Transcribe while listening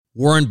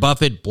Warren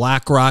Buffett,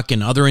 BlackRock,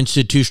 and other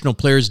institutional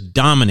players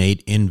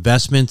dominate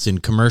investments in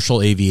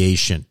commercial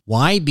aviation.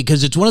 Why?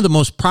 Because it's one of the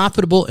most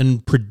profitable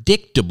and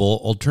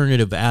predictable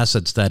alternative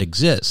assets that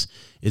exists,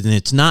 and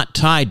it's not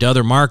tied to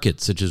other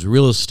markets such as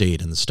real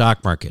estate and the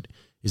stock market.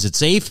 Is it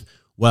safe?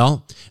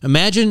 Well,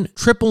 imagine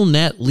triple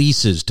net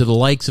leases to the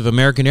likes of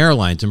American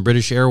Airlines and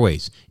British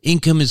Airways.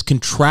 Income is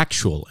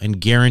contractual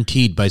and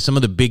guaranteed by some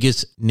of the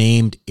biggest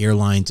named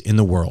airlines in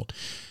the world.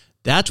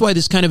 That's why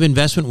this kind of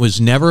investment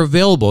was never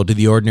available to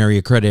the ordinary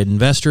accredited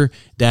investor.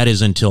 That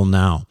is until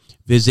now.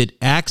 Visit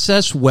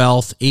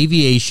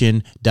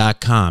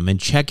accesswealthaviation.com and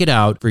check it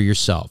out for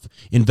yourself.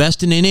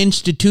 Invest in an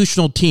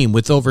institutional team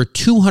with over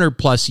 200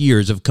 plus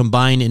years of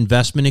combined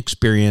investment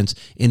experience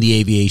in the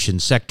aviation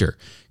sector.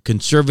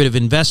 Conservative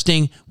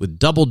investing with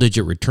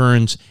double-digit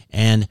returns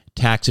and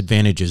tax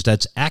advantages.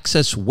 That's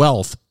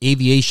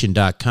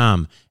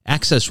accesswealthaviation.com.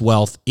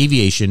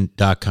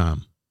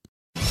 accesswealthaviation.com.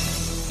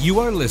 You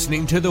are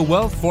listening to the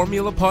Wealth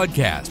Formula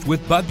Podcast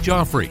with Buck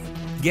Joffrey.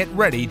 Get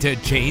ready to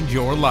change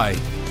your life.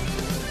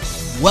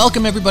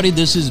 Welcome, everybody.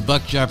 This is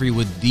Buck Joffrey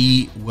with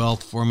the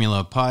Wealth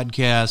Formula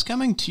Podcast,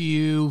 coming to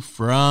you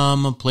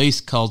from a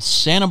place called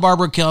Santa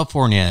Barbara,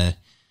 California,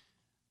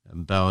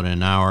 about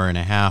an hour and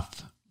a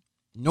half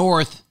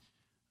north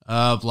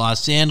of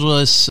Los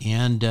Angeles,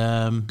 and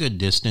good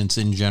distance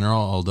in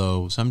general,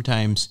 although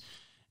sometimes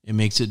it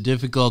makes it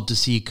difficult to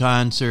see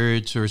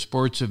concerts or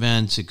sports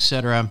events,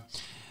 etc.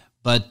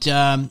 But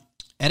at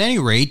any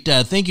rate,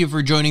 thank you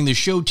for joining the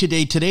show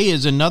today. Today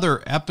is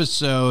another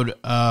episode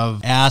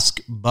of Ask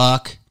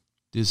Buck.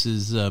 This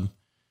is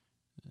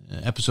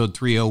episode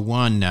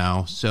 301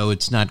 now, so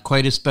it's not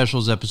quite as special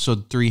as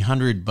episode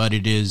 300, but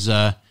it is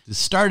the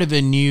start of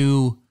a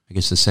new, I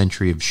guess, a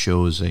century of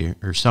shows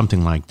or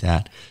something like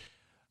that.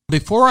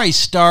 Before I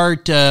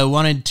start, I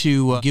wanted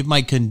to give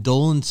my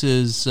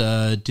condolences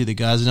to the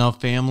Gosnell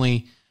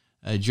family.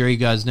 Jerry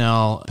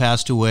Gosnell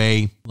passed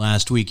away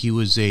last week. He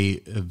was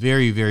a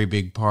very, very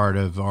big part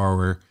of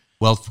our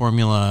Wealth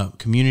Formula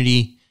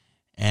community,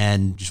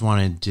 and just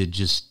wanted to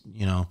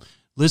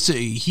listen.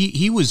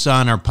 He was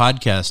on our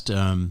podcast.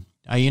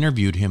 I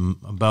interviewed him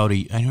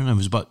it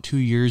was about 2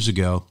 years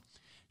ago.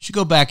 You should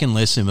go back and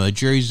listen.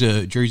 Jerry's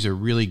a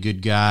really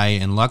good guy,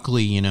 and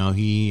luckily,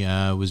 he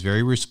was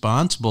very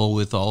responsible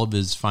with all of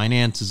his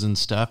finances and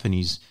stuff, and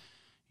he's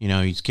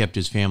kept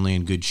his family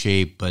in good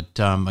shape. But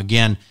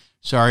again,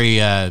 sorry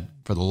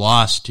for the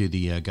loss to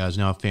the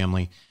Gosnell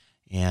family,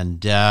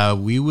 and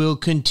we will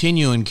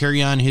continue and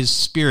carry on his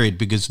spirit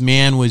because,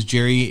 man, was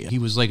Jerry, he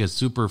was like a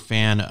super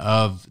fan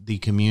of the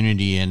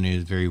community and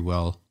is very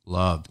well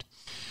loved.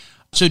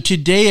 So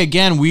today,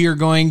 again, we are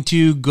going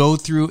to go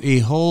through a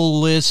whole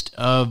list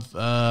of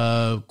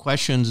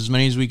questions, as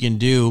many as we can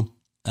do.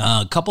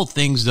 A couple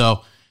things,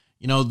 though.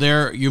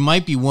 You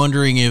might be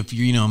wondering if,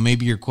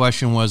 maybe your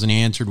question wasn't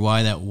answered,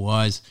 why that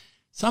was.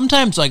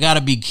 Sometimes I got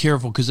to be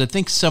careful because I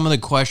think some of the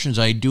questions,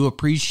 I do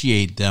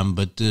appreciate them,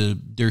 but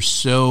they're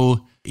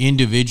so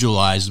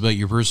individualized about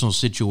your personal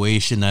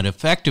situation that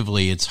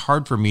effectively it's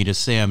hard for me to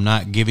say I'm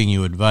not giving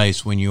you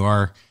advice when you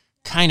are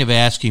kind of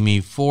asking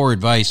me for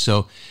advice.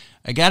 So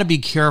I got to be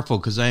careful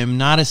because I am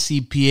not a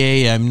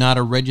CPA. I'm not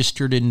a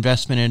registered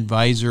investment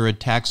advisor, a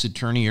tax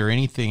attorney, or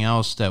anything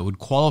else that would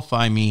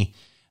qualify me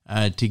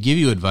to give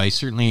you advice,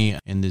 certainly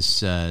in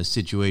this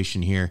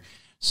situation here.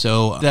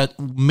 So that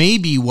may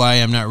be why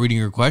I'm not reading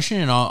your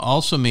question, and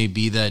also may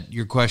be that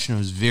your question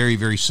was very,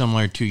 very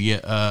similar to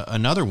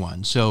another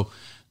one. So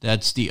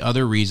that's the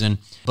other reason.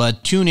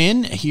 But tune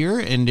in here,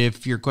 and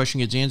if your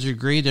question gets answered,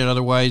 great. And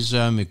otherwise,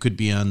 it could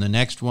be on the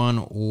next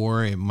one,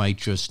 or it might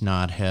just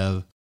not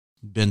have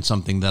been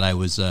something that I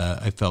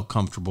felt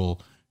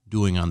comfortable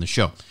doing on the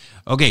show.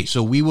 Okay,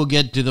 so we will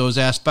get to those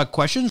Ask Buck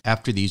questions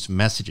after these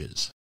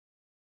messages.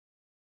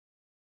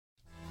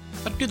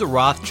 What do the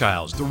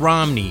Rothschilds, the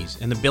Romneys,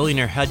 and the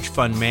billionaire hedge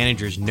fund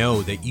managers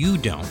know that you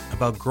don't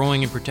about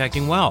growing and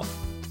protecting wealth?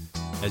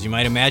 As you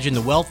might imagine,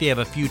 the wealthy have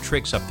a few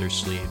tricks up their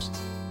sleeves.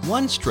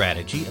 One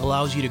strategy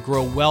allows you to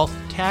grow wealth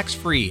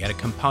tax-free at a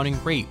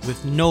compounding rate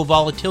with no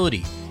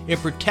volatility. It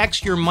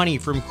protects your money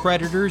from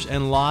creditors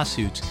and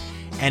lawsuits,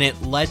 and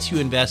it lets you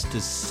invest the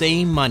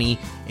same money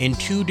in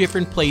two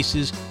different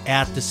places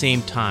at the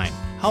same time.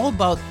 How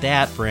about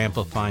that for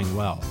amplifying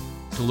wealth?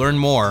 To learn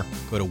more,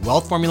 go to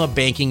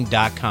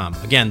wealthformulabanking.com.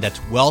 Again, that's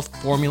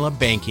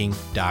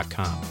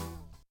wealthformulabanking.com.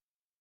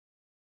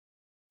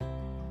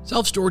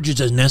 Self-storage is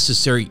a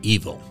necessary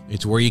evil.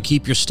 It's where you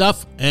keep your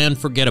stuff and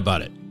forget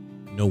about it.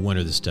 No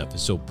wonder this stuff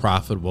is so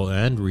profitable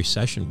and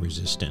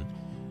recession-resistant.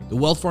 The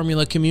Wealth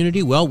Formula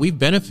community, well, we've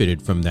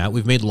benefited from that.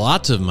 We've made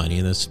lots of money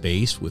in this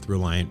space with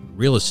Reliant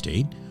Real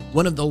Estate,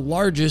 one of the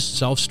largest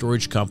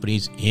self-storage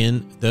companies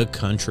in the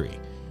country.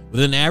 With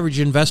an average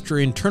investor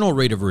internal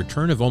rate of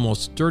return of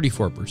almost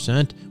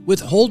 34%, with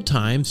hold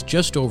times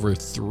just over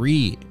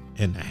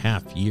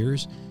 3.5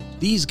 years,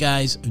 these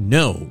guys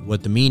know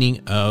what the meaning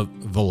of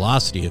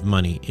velocity of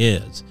money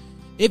is.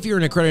 If you're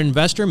an accredited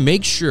investor,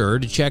 make sure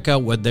to check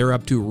out what they're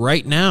up to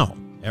right now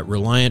at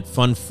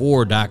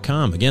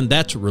ReliantFund4.com. Again,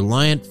 that's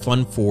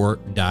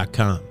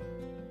ReliantFund4.com.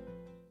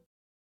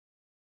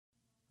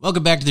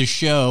 Welcome back to the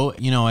show.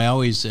 I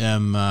always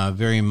am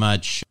very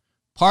much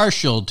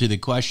partial to the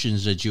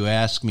questions that you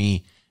ask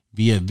me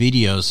via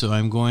video. So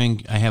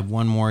I have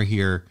one more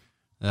here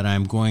that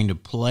I'm going to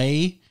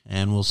play,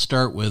 and we'll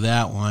start with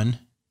that one.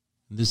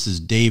 This is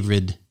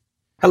David.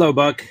 Hello,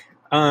 Buck.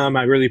 I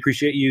really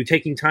appreciate you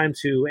taking time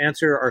to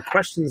answer our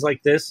questions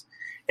like this.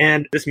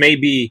 And this may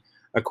be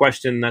a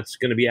question that's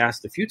going to be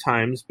asked a few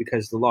times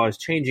because the law is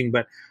changing,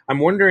 but I'm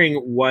wondering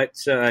what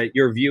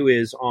your view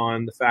is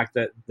on the fact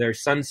that they're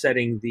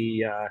sunsetting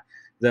the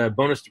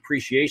bonus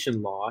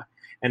depreciation law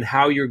and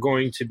how you're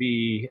going to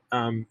be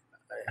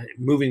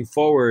moving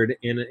forward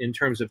in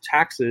terms of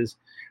taxes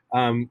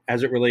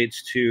as it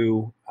relates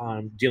to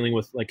dealing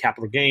with like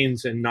capital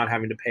gains and not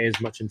having to pay as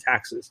much in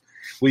taxes.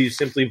 Will you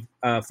simply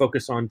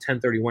focus on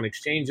 1031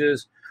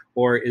 exchanges,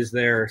 or is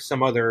there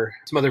some other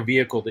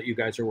vehicle that you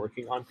guys are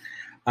working on?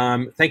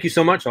 Thank you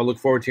so much. I'll look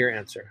forward to your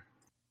answer.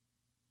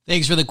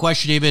 Thanks for the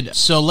question, David.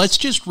 So let's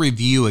just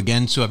review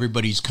again so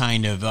everybody's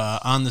kind of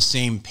on the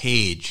same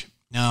page.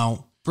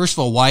 Now, first of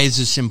all, why is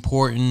this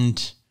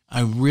important?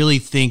 I really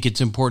think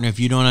it's important if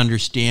you don't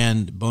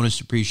understand bonus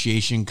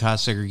depreciation,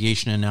 cost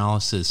segregation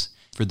analysis.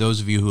 For those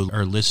of you who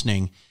are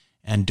listening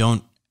and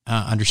don't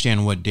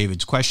understand what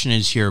David's question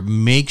is here,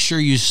 make sure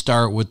you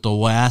start with the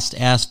last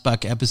Ask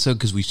Buck episode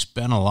because we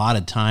spent a lot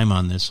of time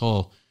on this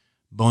whole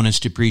bonus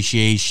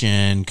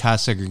depreciation,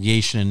 cost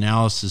segregation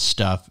analysis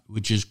stuff,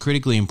 which is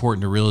critically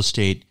important to real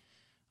estate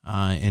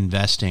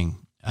investing.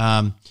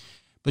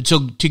 But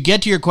so to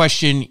get to your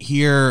question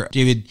here,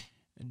 David,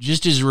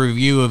 just as a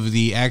review of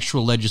the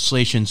actual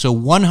legislation, so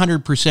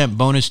 100%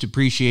 bonus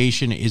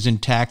depreciation is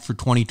intact for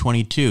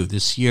 2022,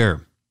 this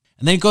year.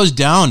 And then it goes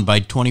down by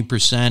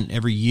 20%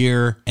 every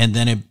year, and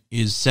then it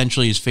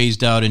essentially is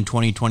phased out in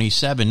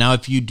 2027. Now,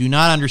 if you do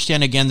not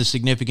understand, again, the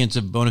significance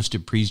of bonus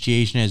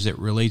depreciation as it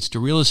relates to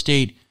real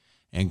estate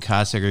and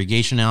cost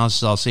segregation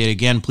analysis, I'll say it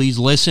again, please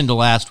listen to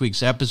last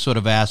week's episode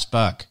of Ask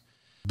Buck.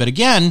 But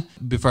again,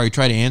 before I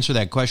try to answer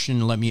that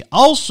question, let me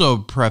also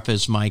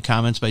preface my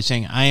comments by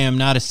saying I am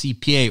not a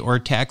CPA or a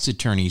tax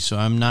attorney, so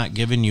I'm not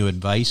giving you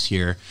advice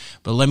here.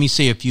 But let me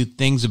say a few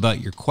things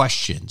about your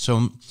question.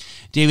 So,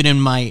 David,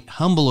 in my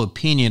humble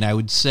opinion, I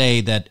would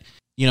say that,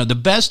 the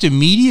best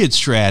immediate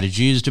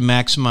strategy is to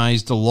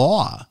maximize the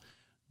law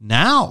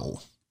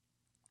now,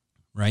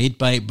 right?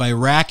 By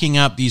racking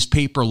up these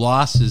paper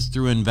losses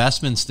through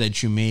investments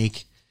that you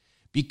make,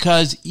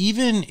 because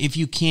even if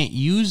you can't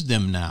use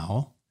them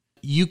now,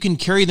 you can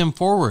carry them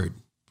forward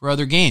for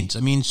other gains.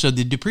 So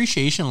the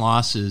depreciation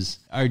losses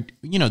are,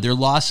 they're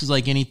losses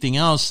like anything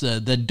else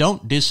that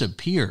don't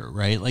disappear,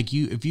 right? Like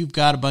if you've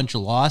got a bunch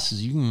of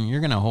losses, you're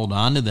going to hold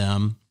on to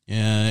them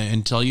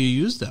until you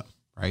use them,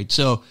 right?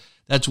 So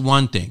that's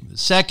one thing. The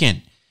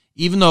second,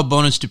 even though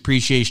bonus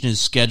depreciation is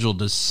scheduled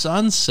to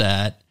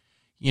sunset,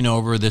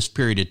 over this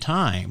period of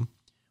time,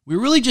 we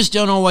really just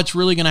don't know what's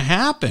really going to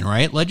happen,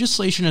 right?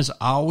 Legislation is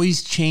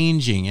always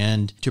changing,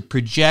 and to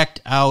project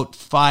out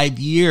 5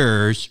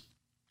 years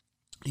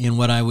in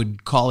what I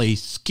would call a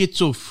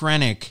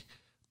schizophrenic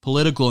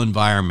political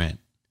environment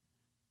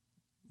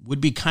would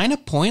be kind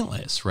of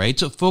pointless, right?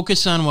 So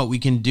focus on what we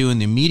can do in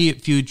the immediate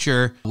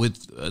future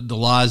with the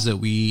laws that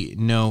we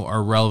know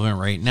are relevant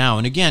right now.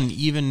 And again,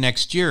 even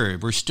next year,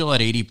 we're still at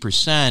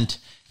 80%.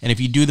 And if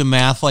you do the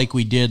math like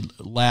we did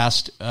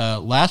last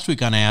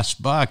week on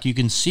Ask Buck, you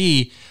can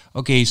see,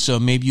 okay, so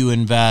maybe you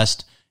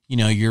invest,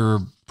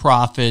 your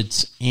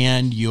profits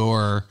and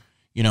your,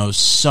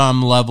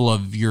 some level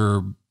of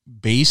your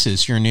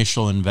basis, your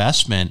initial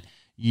investment,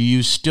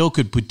 you still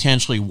could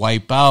potentially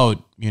wipe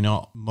out,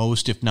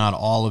 most, if not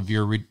all of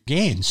your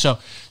gains. So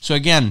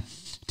again,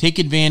 take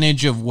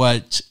advantage of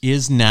what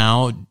is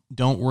now.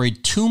 Don't worry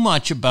too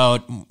much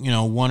about,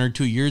 1 or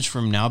 2 years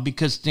from now,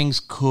 because things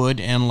could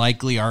and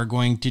likely are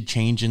going to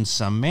change in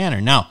some manner.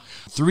 Now,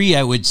 3,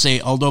 I would say,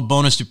 although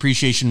bonus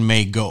depreciation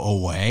may go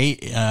away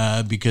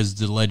because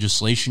the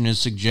legislation is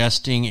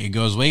suggesting it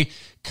goes away,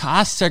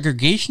 cost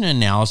segregation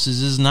analysis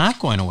is not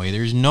going away.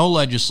 There's no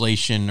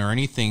legislation or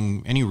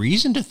any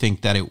reason to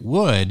think that it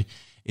would.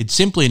 It's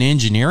simply an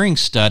engineering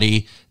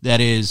study that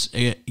is,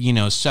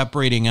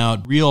 separating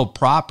out real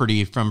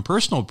property from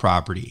personal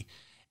property.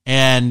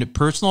 And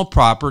personal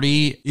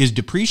property is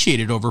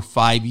depreciated over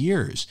 5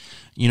 years,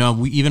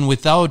 even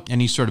without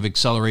any sort of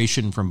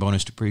acceleration from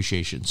bonus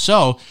depreciation.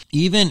 So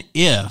even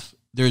if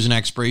there's an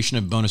expiration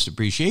of bonus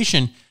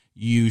depreciation,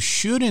 you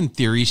should, in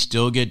theory,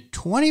 still get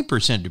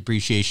 20%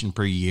 depreciation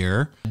per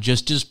year,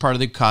 just as part of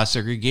the cost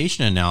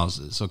segregation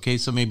analysis. Okay,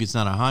 so maybe it's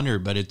not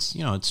 100, but it's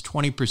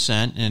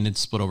 20%, and it's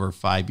split over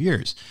 5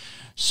 years.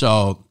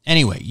 So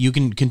anyway, you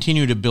can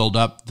continue to build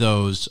up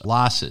those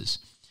losses.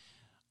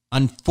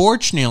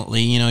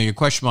 Unfortunately, your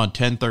question about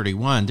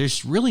 1031,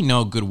 there's really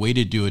no good way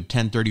to do a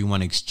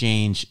 1031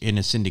 exchange in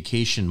a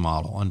syndication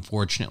model,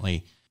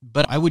 unfortunately.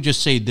 But I would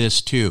just say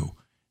this too.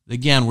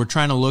 Again, we're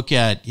trying to look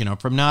at,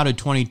 from now to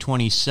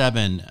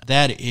 2027,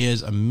 that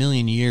is a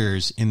million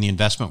years in the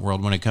investment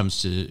world when it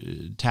comes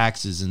to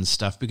taxes and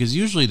stuff, because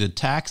usually the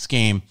tax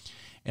game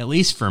at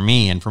least for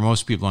me and for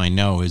most people I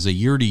know, is a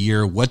year to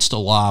year. What's the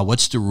law?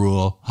 What's the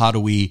rule? How do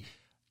we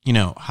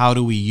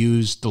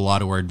use the law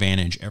to our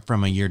advantage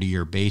from a year to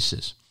year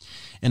basis?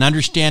 And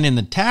understand in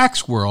the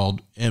tax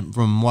world, and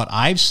from what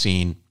I've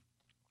seen,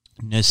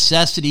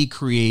 necessity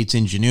creates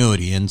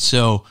ingenuity. And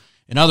so,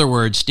 in other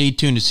words, stay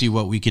tuned to see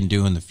what we can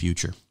do in the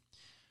future.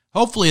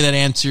 Hopefully that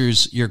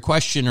answers your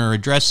question or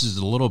addresses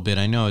it a little bit.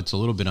 I know it's a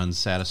little bit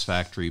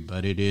unsatisfactory,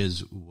 but it is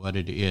what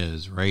it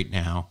is right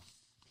now.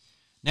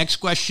 Next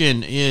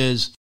question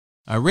is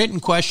a written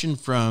question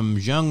from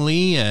Jung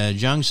Lee.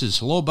 Jung says,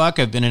 "Hello, Buck.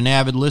 I've been an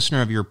avid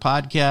listener of your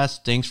podcast.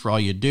 Thanks for all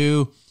you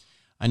do.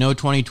 I know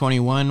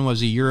 2021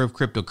 was a year of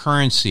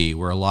cryptocurrency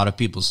where a lot of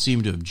people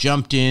seem to have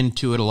jumped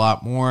into it a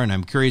lot more, and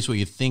I'm curious what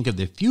you think of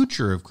the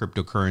future of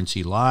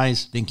cryptocurrency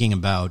lies, thinking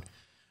about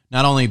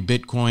not only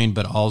Bitcoin,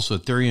 but also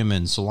Ethereum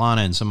and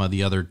Solana and some of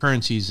the other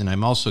currencies. And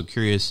I'm also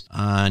curious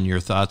on your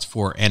thoughts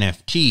for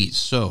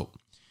NFTs."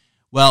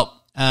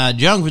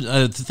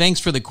 Jung, thanks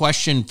for the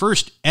question.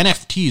 First,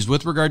 NFTs.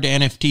 With regard to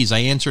NFTs, I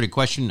answered a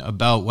question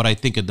about what I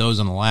think of those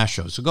on the last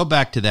show. So go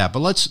back to that. But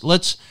let's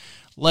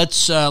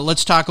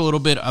talk a little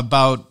bit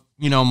about,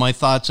 my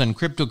thoughts on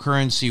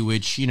cryptocurrency,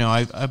 which,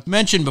 I've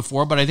mentioned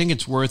before, but I think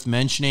it's worth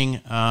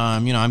mentioning.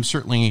 I'm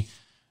certainly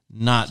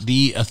not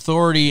the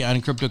authority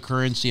on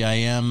cryptocurrency. I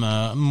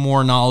am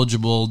more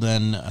knowledgeable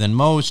than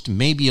most,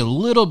 maybe a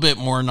little bit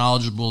more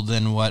knowledgeable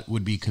than what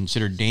would be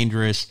considered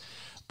dangerous,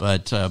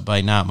 but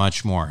by not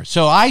much more.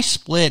 So I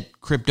split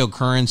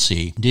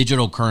cryptocurrency,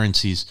 digital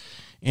currencies,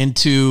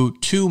 into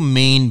two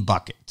main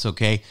buckets,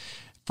 okay?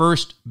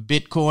 First,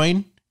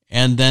 Bitcoin,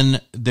 and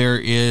then there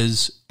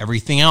is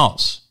everything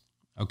else,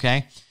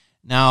 okay?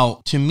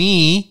 Now, to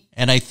me,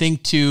 and I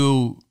think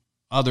to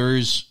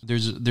others,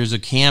 there's a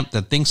camp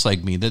that thinks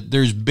like me, that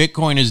there's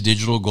Bitcoin as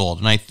digital gold.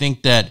 And I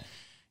think that,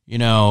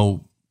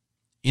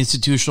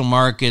 institutional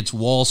markets,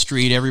 Wall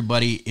Street,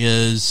 everybody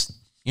is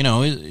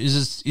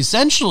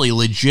essentially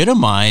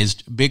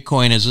legitimized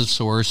Bitcoin as a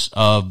source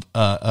of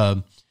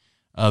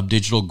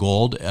digital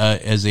gold,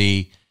 as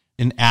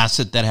an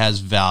asset that has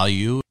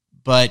value.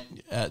 But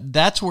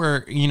that's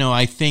where,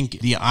 I think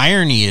the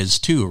irony is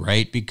too,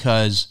 right?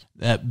 Because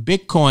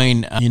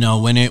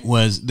Bitcoin, when it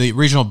was the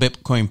original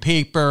Bitcoin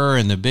paper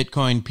and the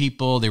Bitcoin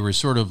people, they were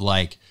sort of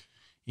like,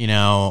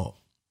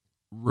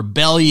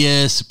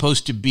 rebellious,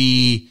 supposed to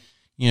be,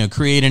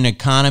 create an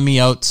economy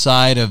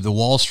outside of the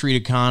Wall Street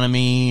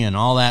economy and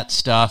all that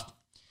stuff.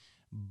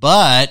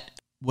 But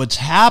what's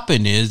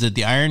happened is that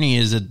the irony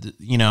is that,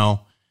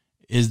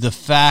 is the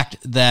fact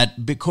that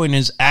Bitcoin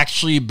has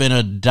actually been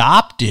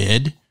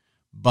adopted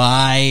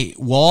by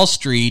Wall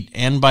Street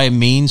and by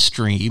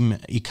mainstream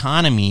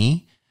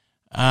economy.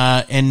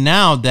 And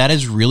now that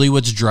is really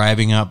what's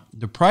driving up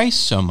the price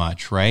so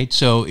much, right?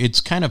 So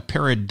it's kind of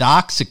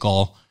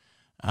paradoxical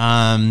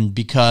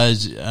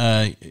because,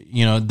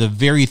 the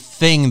very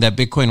thing that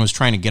Bitcoin was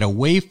trying to get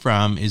away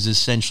from is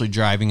essentially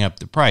driving up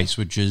the price,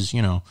 which is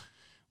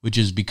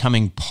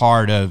becoming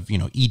part of,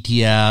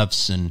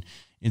 ETFs and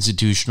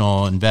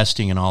institutional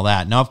investing and all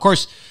that. Now, of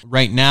course,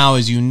 right now,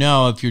 as you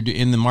know, if you're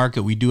in the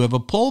market, we do have a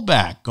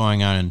pullback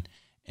going on.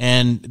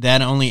 And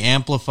that only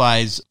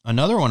amplifies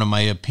another one of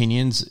my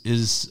opinions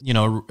is,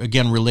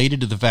 again,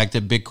 related to the fact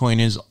that Bitcoin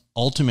has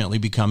ultimately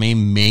become a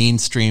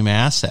mainstream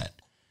asset.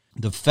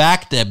 The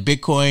fact that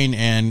Bitcoin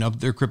and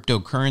other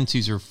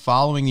cryptocurrencies are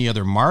following the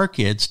other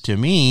markets, to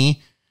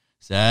me,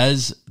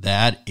 says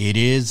that it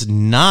is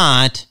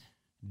not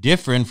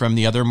different from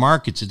the other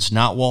markets. It's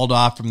not walled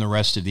off from the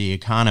rest of the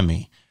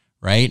economy,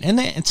 right? And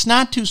it's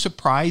not too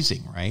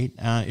surprising, right?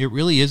 It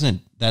really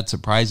isn't that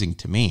surprising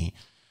to me.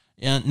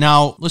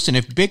 Now, listen,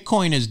 if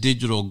Bitcoin is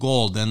digital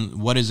gold, then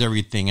what is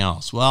everything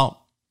else?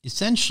 Well,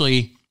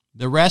 essentially,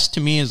 the rest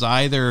to me is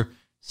either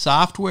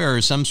software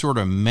or some sort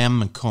of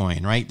meme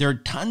coin, right? There are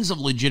tons of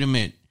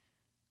legitimate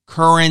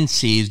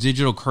currencies,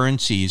 digital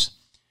currencies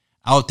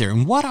out there.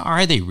 And what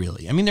are they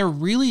really? I mean, they're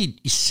really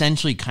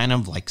essentially kind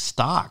of like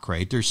stock,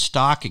 right? They're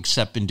stock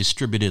except in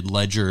distributed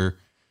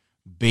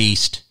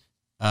ledger-based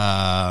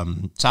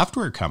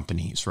software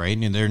companies, right?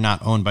 And they're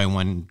not owned by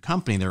one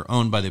company. They're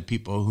owned by the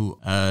people who,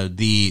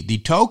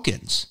 the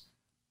tokens,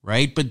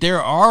 right? But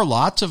there are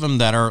lots of them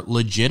that are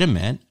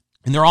legitimate.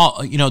 And they're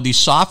all, these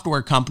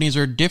software companies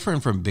are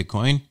different from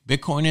Bitcoin.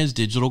 Bitcoin is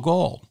digital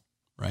gold,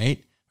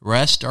 right? The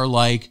rest are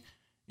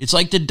it's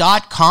like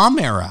the .com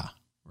era,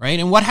 right?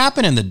 And what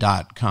happened in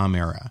the .com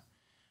era?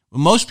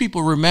 Well, most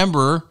people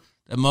remember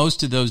that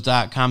most of those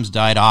 .coms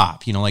died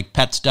off, like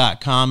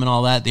pets.com and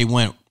all that. They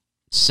went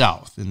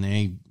south and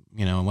they,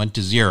 went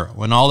to zero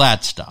and all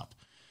that stuff.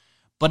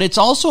 But it's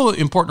also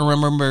important to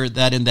remember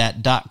that in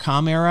that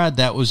 .com era,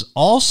 that was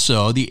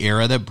also the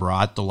era that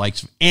brought the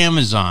likes of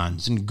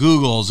Amazons and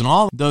Googles and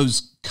all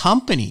those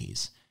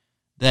companies,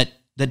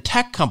 the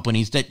tech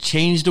companies that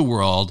changed the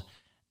world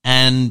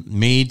and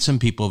made some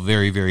people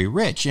very, very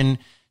rich. And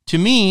to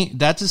me,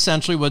 that's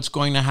essentially what's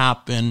going to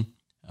happen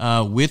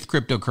with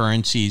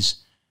cryptocurrencies,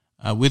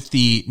 with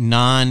the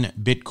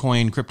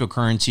non-Bitcoin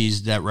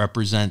cryptocurrencies that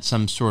represent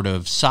some sort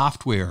of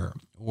software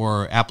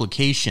or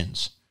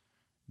applications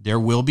there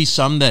will be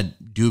some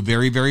that do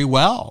very, very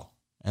well.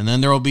 And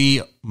then there will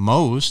be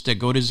most that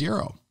go to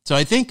zero. So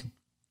I think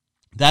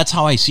that's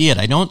how I see it.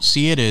 I don't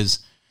see it as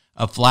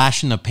a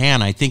flash in the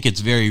pan. I think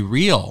it's very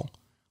real,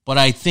 but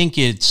I think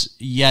it's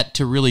yet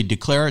to really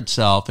declare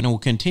itself, and it will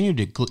continue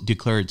to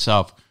declare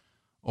itself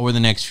over the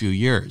next few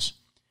years.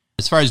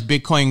 As far as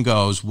Bitcoin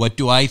goes, what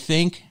do I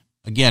think?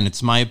 Again,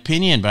 it's my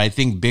opinion, but I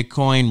think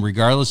Bitcoin,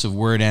 regardless of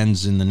where it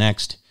ends in the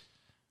next,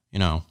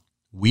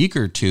 week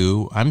or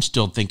two, I'm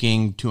still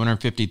thinking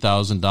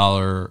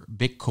 $250,000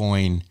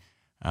 Bitcoin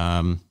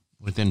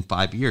within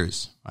 5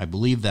 years. I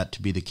believe that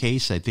to be the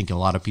case. I think a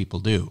lot of people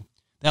do.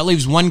 That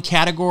leaves one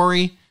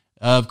category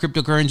of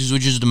cryptocurrencies,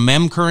 which is the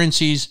meme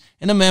currencies.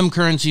 And the meme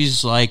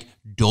currencies like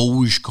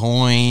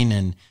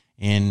Dogecoin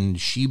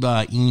and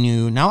Shiba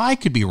Inu. Now, I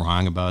could be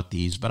wrong about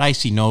these, but I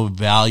see no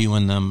value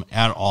in them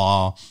at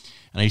all.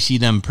 And I see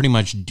them pretty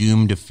much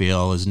doomed to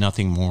fail as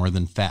nothing more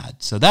than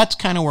fad. So that's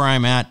kind of where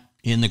I'm at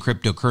in the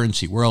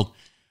cryptocurrency world.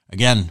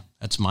 Again,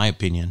 that's my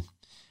opinion.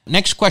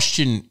 Next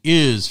question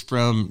is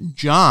from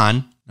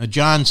John.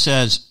 John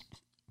says,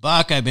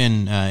 Buck, I've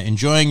been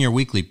enjoying your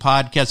weekly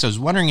podcast. I was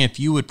wondering if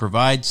you would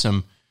provide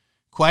some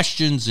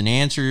questions and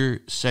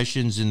answer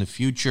sessions in the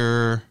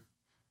future.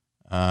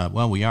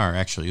 Well, we are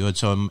actually.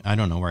 So I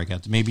don't know where I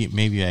got this.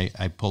 Maybe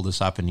I pulled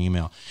this off in an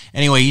email.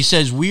 Anyway, he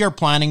says, we are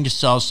planning to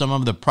sell some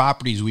of the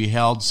properties we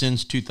held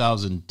since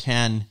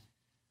 2010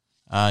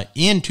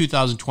 in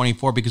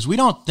 2024 because we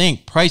don't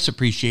think price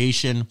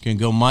appreciation can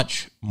go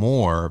much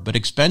more, but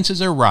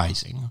expenses are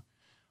rising.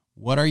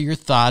 What are your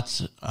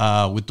thoughts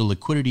with the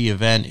liquidity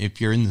event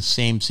if you're in the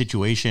same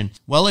situation?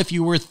 Well, if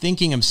you were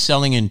thinking of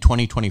selling in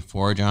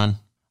 2024, John,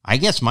 I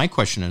guess my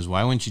question is,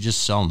 why wouldn't you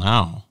just sell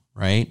now,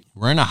 right?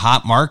 We're in a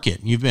hot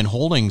market. You've been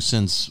holding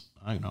since,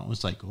 I don't know, it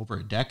was like over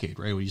a decade,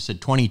 right? Well, you said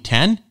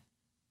 2010?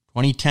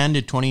 2010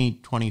 to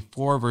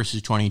 2024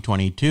 versus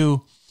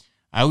 2022.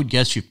 I would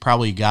guess you've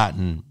probably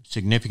gotten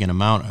significant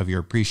amount of your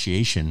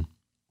appreciation.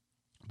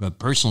 But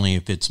personally,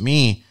 if it's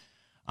me,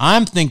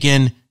 I'm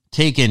thinking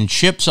taking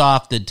chips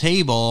off the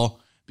table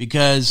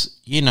because,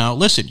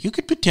 listen, you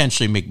could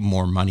potentially make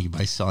more money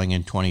by selling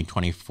in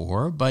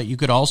 2024, but you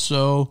could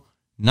also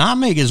not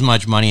make as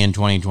much money in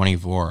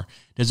 2024.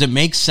 Does it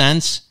make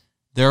sense,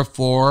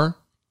 therefore,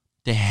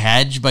 to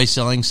hedge by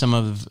selling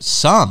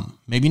some,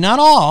 maybe not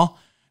all,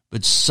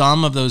 but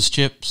some of those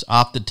chips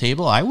off the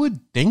table? I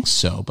would think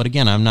so. But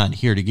again, I'm not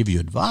here to give you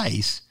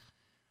advice.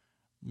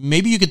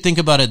 Maybe you could think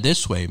about it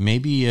this way.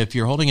 Maybe if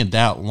you're holding it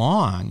that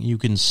long, you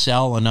can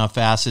sell enough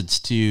assets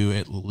to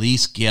at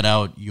least get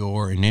out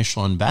your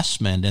initial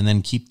investment and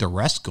then keep the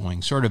rest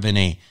going, sort of in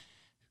a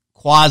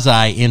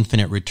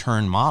quasi-infinite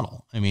return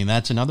model. I mean,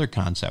 that's another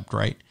concept,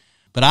 right?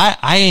 But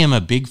I am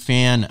a big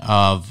fan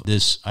of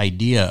this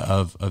idea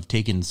of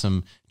taking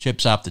some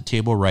chips off the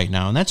table right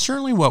now. And that's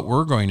certainly what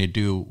we're going to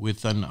do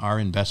within our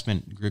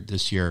investment group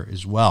this year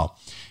as well.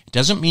 It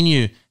doesn't mean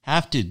you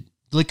have to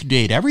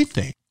liquidate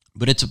everything,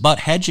 but it's about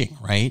hedging,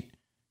 right?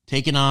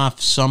 Taking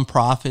off some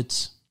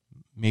profits,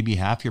 maybe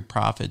half your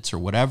profits or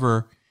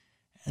whatever,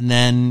 and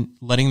then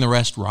letting the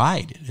rest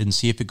ride and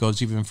see if it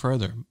goes even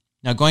further.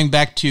 Now, going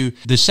back to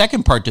the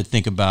second part to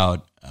think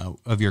about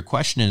of your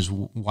question is,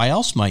 why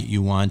else might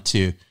you want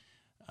to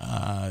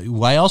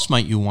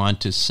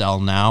sell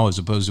now as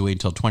opposed to wait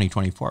until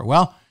 2024?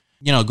 Well,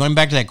 going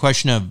back to that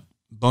question of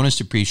bonus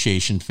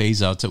depreciation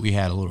phase outs that we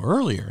had a little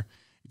earlier,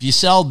 if you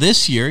sell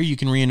this year, you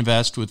can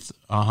reinvest with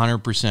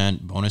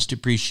 100% bonus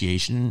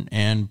depreciation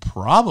and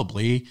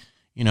probably,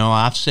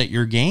 offset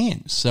your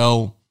gains.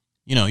 So,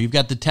 you've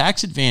got the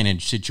tax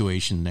advantage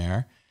situation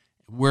there.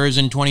 Whereas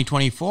in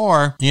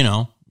 2024,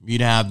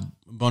 you'd have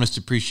bonus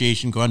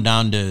depreciation going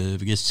down to,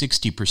 I guess,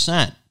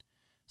 60%.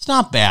 It's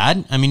not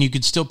bad. I mean, you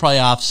could still probably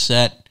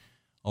offset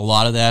a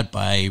lot of that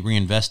by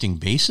reinvesting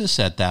basis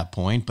at that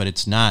point, but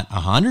it's not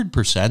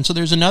 100%. So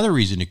there's another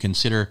reason to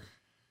consider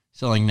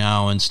selling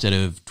now instead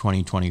of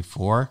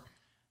 2024.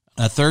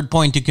 A third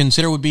point to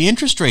consider would be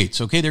interest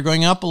rates. Okay, they're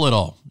going up a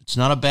little. It's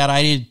not a bad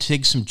idea to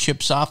take some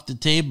chips off the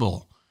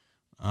table.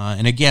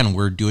 And again,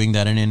 we're doing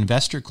that in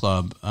Investor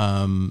Club,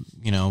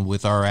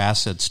 with our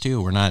assets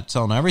too. We're not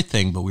selling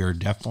everything, but we are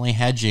definitely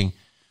hedging.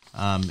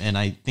 And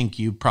I think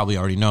you probably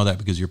already know that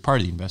because you're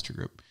part of the investor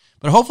group.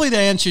 But hopefully that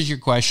answers your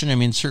question. I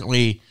mean,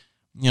 certainly,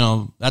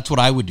 that's what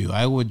I would do.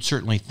 I would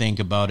certainly think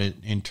about it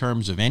in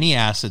terms of any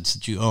assets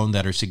that you own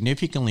that are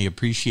significantly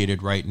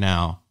appreciated right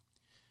now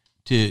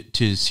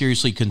to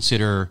seriously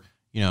consider,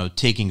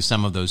 taking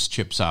some of those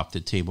chips off the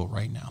table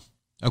right now.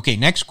 Okay,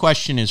 next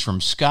question is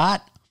from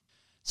Scott.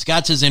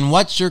 Scott says, in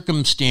what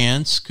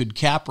circumstance could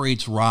cap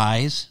rates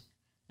rise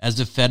as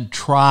the Fed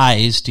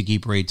tries to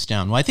keep rates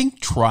down? Well, I think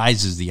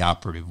tries is the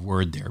operative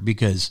word there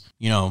because,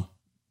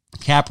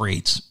 cap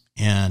rates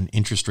and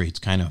interest rates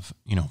kind of,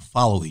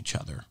 follow each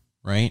other,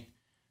 right?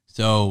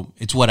 So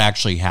it's what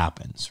actually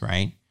happens,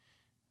 right?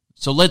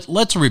 So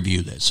let's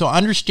review this. So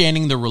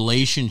understanding the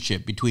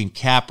relationship between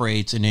cap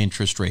rates and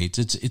interest rates,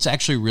 it's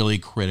actually really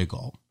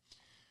critical.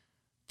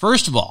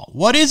 First of all,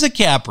 what is a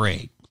cap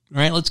rate?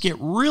 Right? Let's get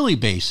really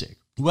basic.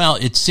 Well,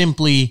 it's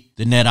simply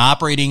the net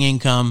operating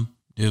income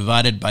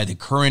divided by the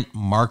current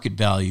market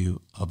value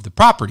of the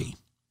property.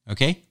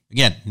 Okay?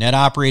 Again, net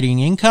operating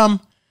income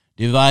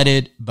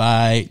divided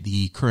by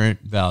the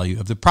current value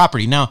of the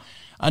property. Now,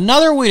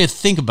 another way to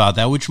think about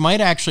that, which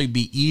might actually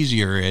be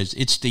easier, is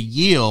it's the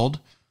yield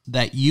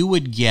that you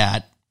would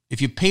get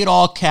if you paid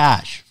all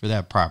cash for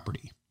that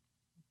property.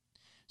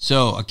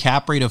 So a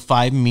cap rate of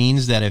 5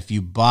 means that if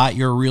you bought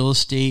your real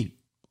estate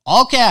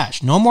all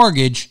cash, no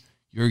mortgage,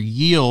 your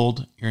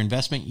yield, your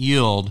investment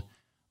yield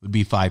would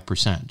be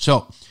 5%.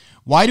 So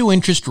why do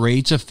interest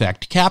rates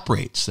affect cap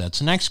rates? That's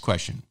the next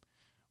question.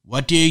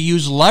 What do you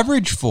use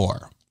leverage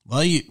for?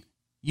 Well, you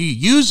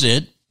use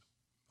it,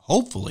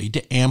 hopefully,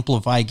 to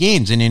amplify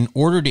gains. And in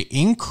order to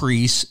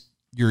increase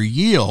your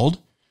yield,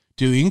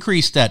 to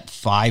increase that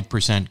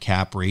 5%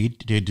 cap rate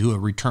to do a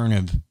return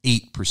of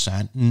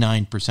 8%,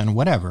 9%,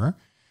 whatever,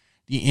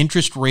 the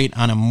interest rate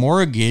on a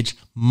mortgage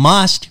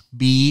must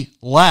be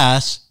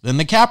less than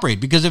the cap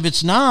rate. Because if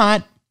it's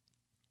not,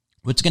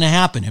 what's going to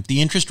happen? If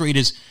the interest rate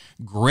is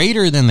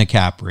greater than the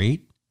cap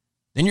rate,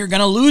 then you're going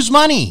to lose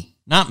money,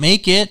 not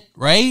make it,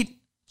 right?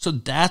 So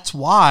that's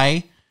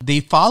why they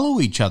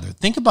follow each other.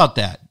 Think about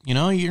that. You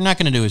know, you're not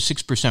going to do a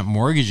 6%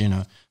 mortgage in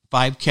a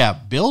 5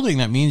 cap building.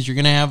 That means you're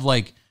going to have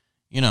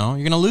you're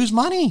going to lose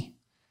money.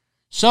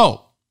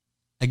 So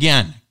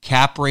again,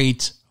 cap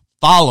rates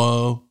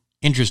follow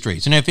interest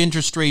rates. And if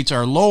interest rates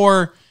are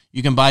lower,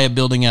 you can buy a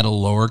building at a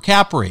lower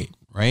cap rate,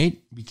 right?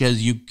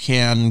 Because you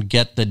can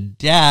get the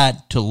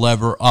debt to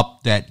lever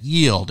up that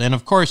yield. And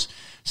of course,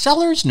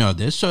 sellers know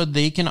this, so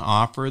they can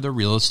offer the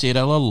real estate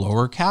at a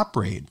lower cap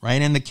rate,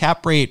 right? And the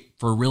cap rate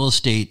for real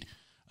estate,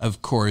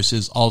 of course,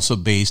 is also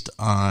based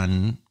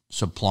on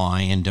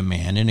supply and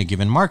demand in a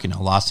given market.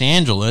 Now, Los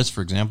Angeles,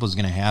 for example, is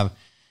going to have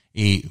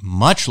a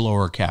much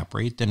lower cap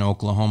rate than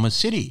Oklahoma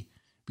City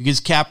because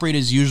cap rate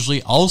is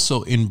usually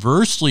also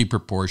inversely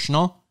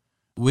proportional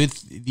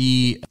with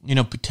the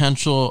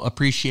potential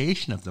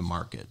appreciation of the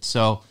market.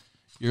 So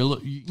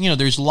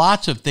there's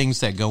lots of things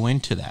that go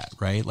into that,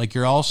 right? Like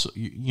you're also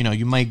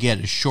you might get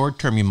a short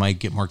term, you might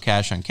get more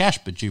cash on cash,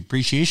 but your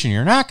appreciation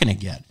you're not going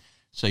to get.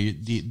 So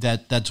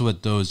that's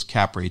what those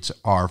cap rates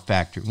are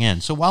factoring in.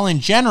 So while in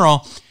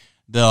general,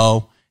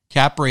 though,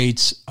 cap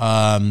rates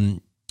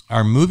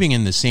are moving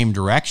in the same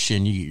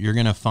direction, you're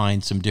going to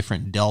find some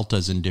different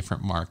deltas in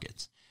different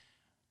markets.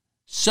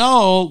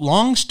 So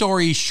long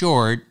story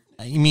short,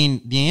 I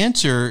mean, the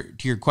answer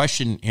to your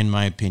question, in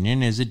my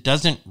opinion, is it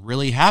doesn't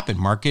really happen.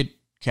 Market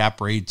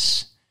cap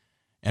rates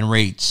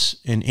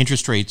and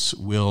interest rates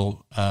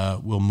will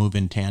move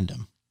in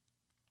tandem.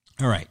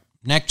 All right.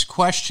 Next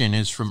question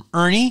is from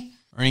Ernie.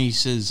 Ernie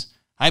says,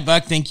 "Hi,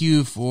 Buck. Thank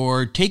you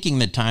for taking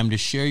the time to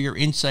share your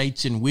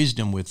insights and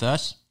wisdom with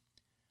us.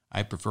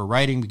 I prefer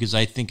writing because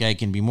I think I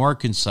can be more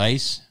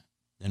concise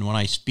than when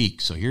I speak.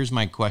 So here's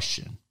my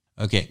question."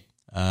 Okay.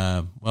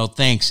 Well,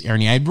 thanks,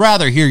 Ernie. I'd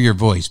rather hear your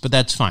voice, but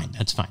that's fine.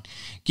 That's fine.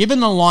 Given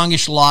the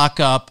longish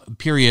lockup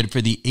period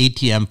for the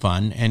ATM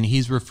fund, and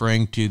he's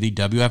referring to the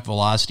WF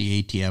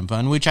Velocity ATM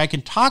fund, which I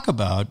can talk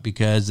about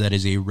because that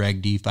is a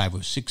Reg D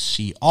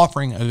 506C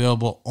offering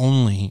available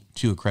only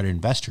to accredited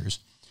investors.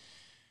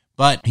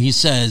 But he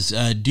says,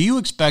 do you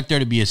expect there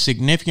to be a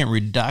significant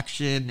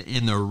reduction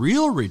in the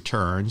real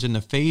returns in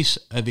the face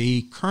of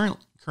a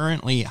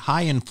currently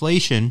high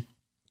inflation,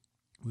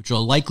 which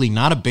will likely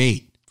not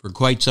abate for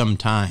quite some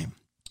time?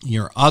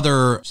 Your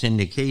other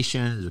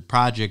syndications, the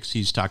projects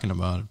he's talking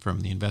about from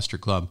the Investor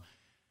Club,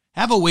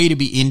 have a way to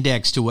be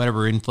indexed to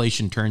whatever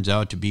inflation turns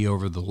out to be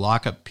over the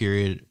lockup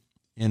period,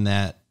 in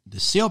that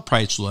the sale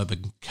price will have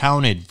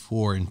accounted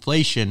for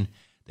inflation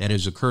that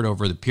has occurred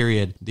over the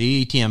period.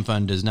 The ATM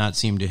fund does not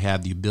seem to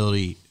have the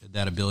ability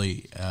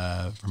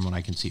from what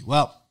I can see.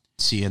 Well,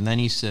 see, and then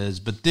he says,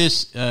 but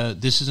this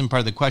isn't part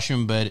of the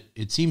question, but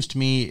it seems to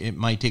me it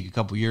might take a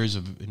couple years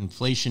of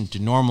inflation to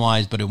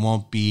normalize, but it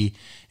won't be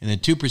in the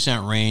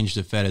 2% range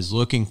the Fed is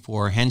looking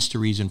for, hence the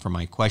reason for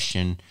my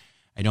question.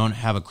 I don't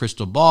have a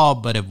crystal ball,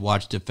 but have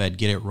watched the Fed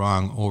get it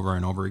wrong over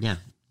and over again.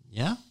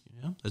 Yeah,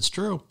 that's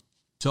true.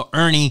 So,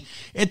 Ernie,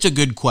 it's a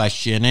good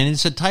question, and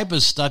it's a type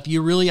of stuff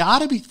you really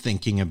ought to be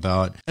thinking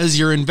about as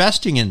you're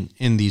investing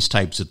in these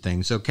types of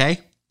things,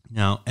 okay?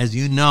 Now, as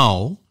you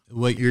know,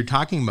 what you're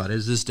talking about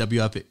is this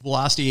WF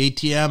Velocity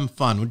ATM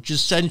fund, which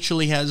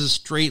essentially has a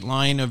straight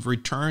line of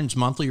returns,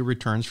 monthly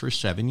returns for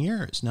 7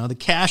 years. Now, the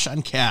cash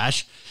on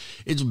cash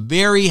is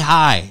very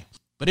high,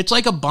 but it's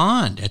like a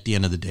bond at the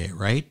end of the day,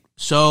 right?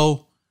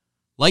 So,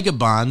 like a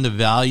bond, the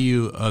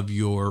value of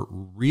your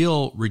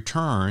real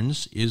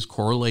returns is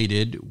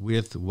correlated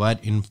with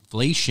what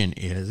inflation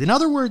is. In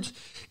other words,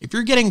 if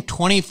you're getting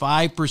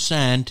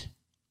 25%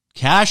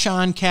 cash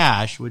on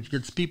cash, which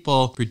gets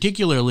people,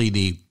 particularly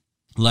the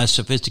less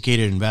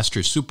sophisticated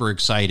investors, super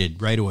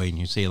excited right away, and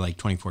you say like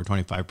 24,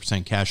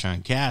 25% cash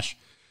on cash,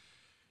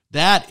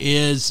 that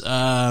is,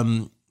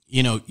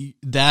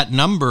 that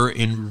number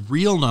in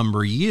real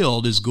number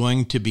yield is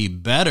going to be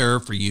better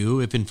for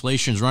you if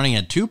inflation is running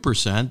at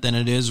 2% than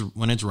it is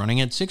when it's running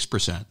at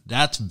 6%.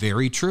 That's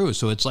very true.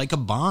 So it's like a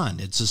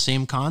bond. It's the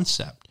same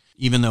concept.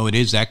 even though it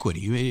is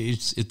equity.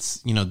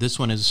 It's this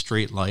one is a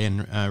straight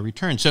line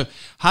return. So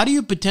how do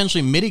you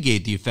potentially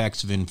mitigate the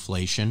effects of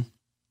inflation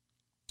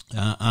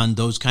on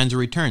those kinds of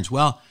returns?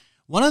 Well,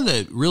 one of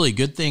the really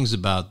good things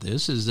about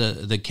this is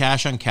the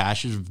cash on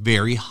cash is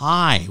very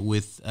high,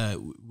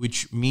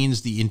 which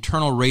means the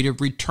internal rate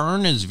of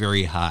return is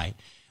very high,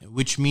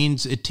 which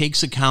means it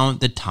takes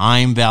account the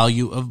time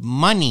value of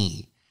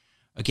money.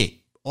 Okay,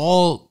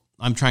 all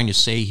I'm trying to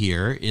say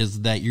here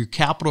is that your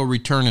capital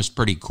return is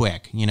pretty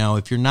quick.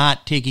 If you're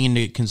not taking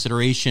into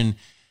consideration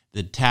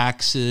the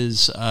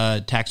taxes,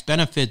 tax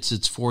benefits,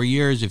 it's 4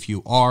 years. If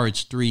you are,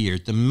 it's 3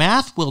 years. The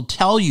math will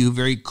tell you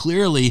very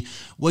clearly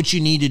what you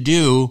need to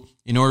do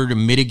in order to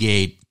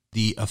mitigate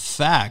the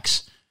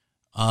effects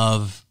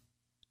of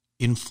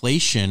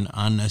inflation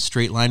on a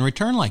straight line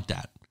return like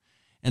that.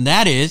 And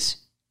that is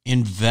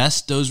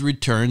invest those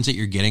returns that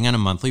you're getting on a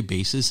monthly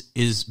basis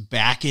is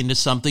back into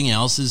something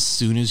else as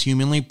soon as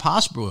humanly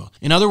possible.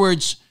 In other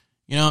words,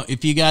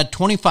 if you got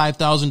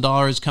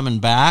 $25,000 coming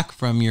back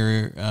from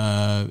your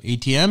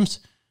ATMs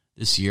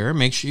this year,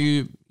 make sure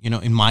you,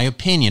 in my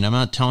opinion, I'm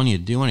not telling you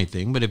to do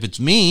anything, but if it's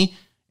me,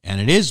 and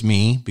it is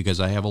me because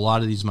I have a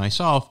lot of these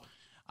myself,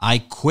 I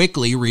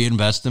quickly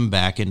reinvest them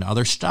back into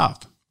other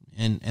stuff.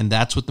 And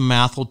that's what the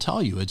math will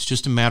tell you. It's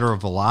just a matter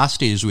of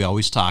velocity, as we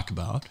always talk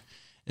about.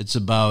 It's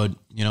about,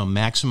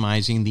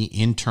 maximizing the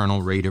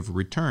internal rate of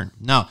return.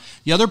 Now,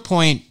 the other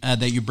point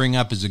that you bring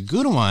up is a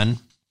good one,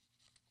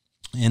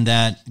 in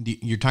that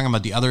you're talking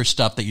about the other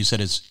stuff that you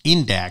said is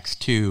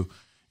indexed to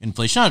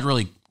inflation. Not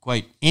really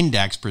quite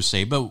indexed per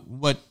se, but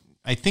what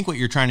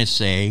you're trying to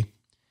say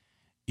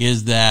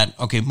is that,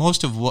 okay,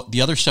 most of what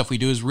the other stuff we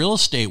do is real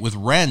estate with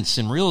rents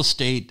and real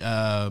estate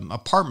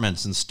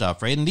apartments and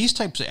stuff, right? And these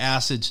types of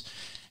assets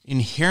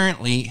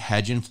inherently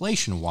hedge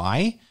inflation.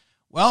 Why?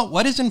 Well,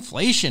 what is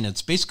inflation?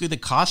 It's basically the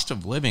cost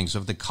of living. So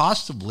if the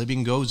cost of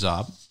living goes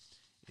up,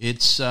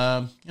 it's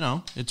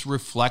it's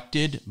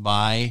reflected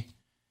by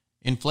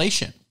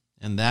inflation,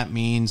 and that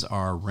means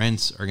our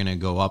rents are going to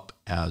go up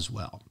as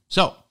well.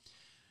 So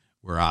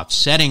we're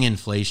offsetting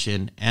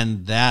inflation,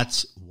 and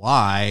that's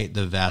why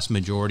the vast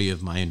majority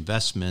of my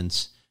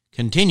investments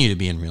continue to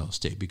be in real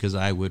estate, because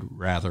I would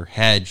rather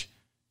hedge.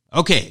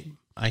 Okay,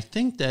 I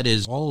think that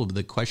is all of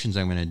the questions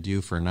I'm going to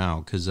do for now,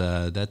 because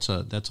that's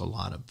a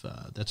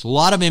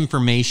lot of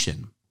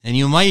information, and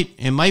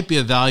it might be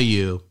of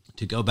value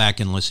to go back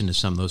and listen to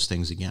some of those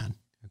things again.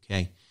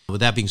 Okay.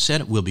 With that being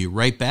said, we'll be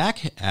right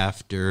back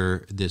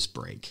after this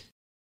break.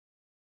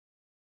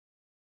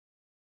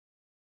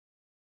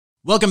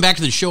 Welcome back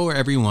to the show,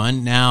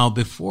 everyone. Now,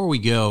 before we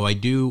go, I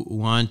do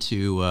want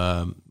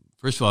to,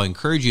 first of all,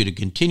 encourage you to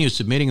continue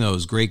submitting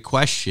those great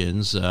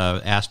questions,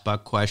 Ask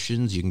Buck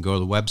questions. You can go to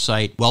the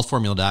website,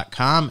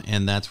 wealthformula.com,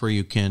 and that's where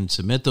you can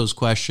submit those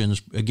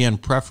questions, again,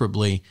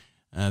 preferably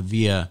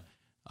via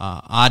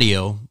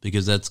audio,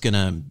 because that's going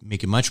to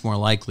make it much more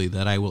likely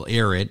that I will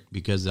air it,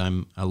 because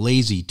I'm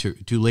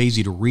too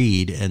lazy to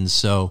read, and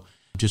so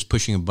just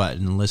pushing a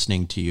button and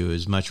listening to you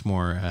is much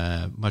more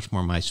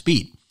my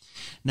speed.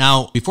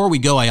 Now, before we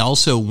go, I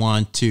also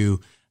want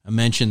to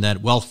mention that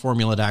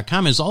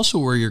wealthformula.com is also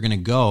where you're going to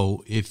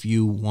go if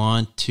you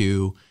want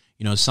to,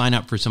 sign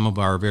up for some of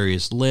our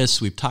various lists.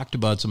 We've talked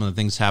about some of the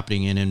things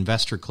happening in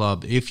Investor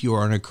Club. If you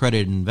are an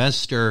accredited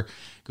investor,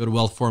 go to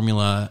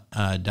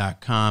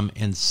wealthformula.com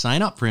and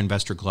sign up for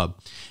Investor Club.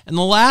 And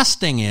the last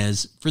thing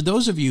is, for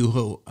those of you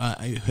who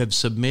have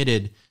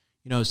submitted,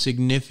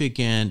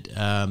 significant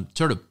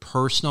sort of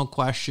personal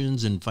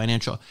questions and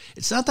financial,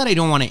 it's not that I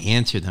don't want to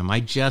answer them. I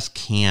just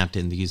can't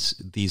in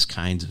these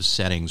kinds of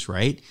settings,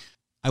 right?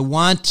 I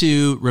want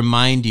to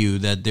remind you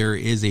that there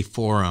is a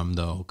forum,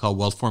 though, called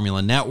Wealth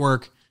Formula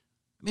Network.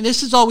 I mean,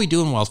 this is all we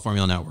do in Wealth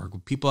Formula Network.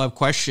 When people have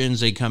questions,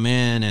 they come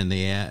in and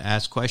they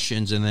ask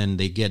questions, and then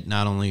they get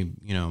not only,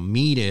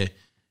 me to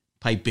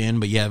pipe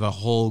in, but you have a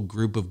whole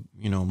group of,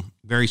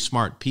 very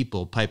smart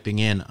people piping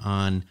in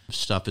on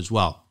stuff as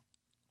well.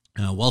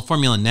 Wealth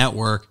Formula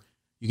Network,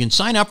 you can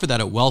sign up for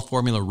that at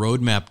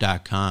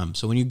wealthformularoadmap.com.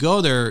 So when you go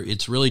there,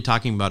 it's really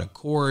talking about a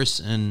course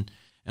and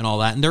all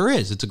that. And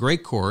it's a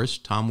great course.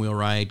 Tom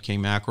Wheelwright, Kay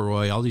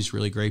McElroy, all these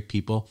really great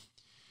people.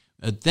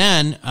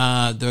 Then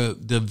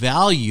the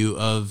value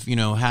of,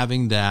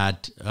 having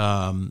that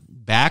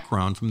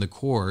background from the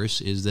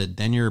course is that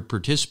then you're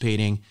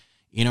participating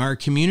in our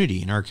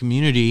community. And our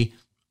community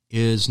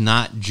is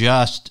not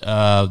just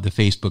the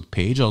Facebook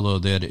page, although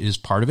that is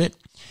part of it.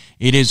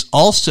 It is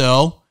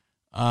also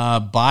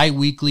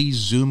bi-weekly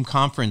Zoom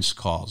conference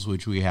calls,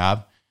 which we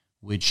have,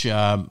 which,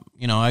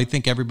 I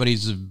think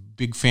everybody's a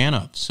big fan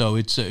of. So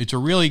it's a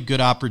really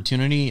good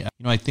opportunity.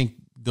 I think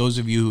those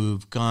of you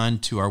who've gone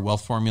to our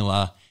Wealth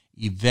Formula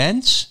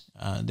events,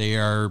 they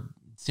are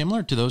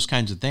similar to those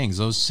kinds of things,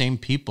 those same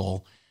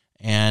people,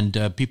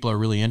 and people are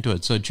really into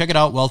it. So check it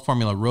out,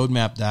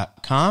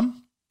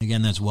 wealthformularoadmap.com.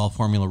 Again, that's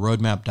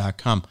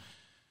wealthformularoadmap.com.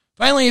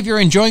 Finally, if you're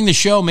enjoying the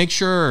show, make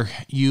sure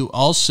you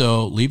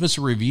also leave us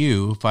a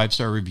review,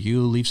 5-star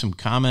review, leave some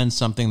comments,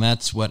 something.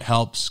 That's what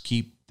helps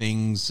keep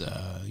things,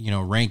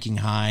 ranking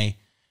high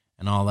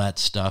and all that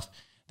stuff.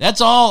 That's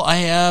all I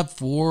have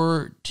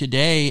for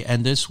today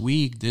and this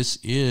week. This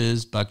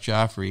is Buck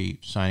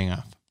Joffrey signing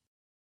off.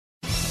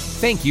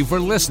 Thank you for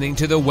listening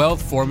to the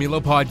Wealth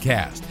Formula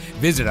Podcast.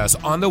 Visit us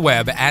on the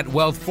web at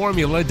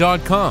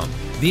wealthformula.com.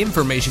 The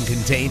information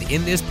contained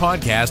in this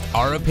podcast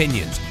are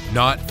opinions,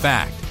 not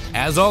fact.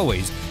 As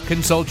always,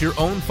 consult your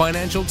own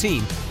financial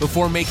team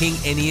before making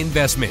any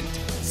investment.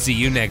 See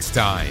you next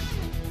time.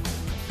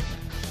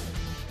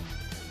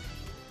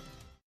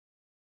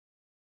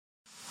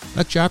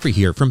 Buck Joffrey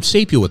here from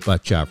Sapio with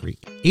Buck Joffrey.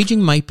 Aging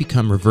might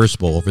become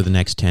reversible over the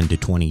next 10 to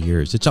 20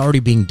 years. It's already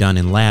being done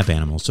in lab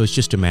animals, so it's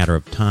just a matter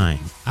of time.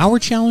 Our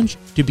challenge?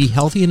 To be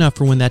healthy enough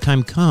for when that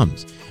time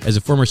comes. As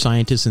a former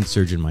scientist and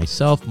surgeon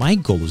myself, my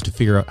goal is to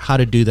figure out how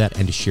to do that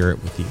and to share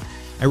it with you.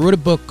 I wrote a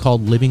book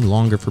called Living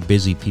Longer for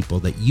Busy People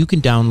that you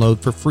can download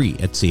for free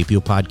at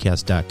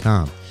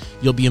sapiopodcast.com.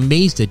 You'll be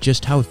amazed at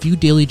just how a few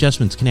daily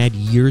adjustments can add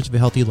years of a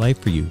healthy life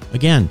for you.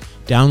 Again,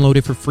 download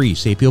it for free,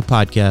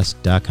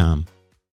 sapiopodcast.com.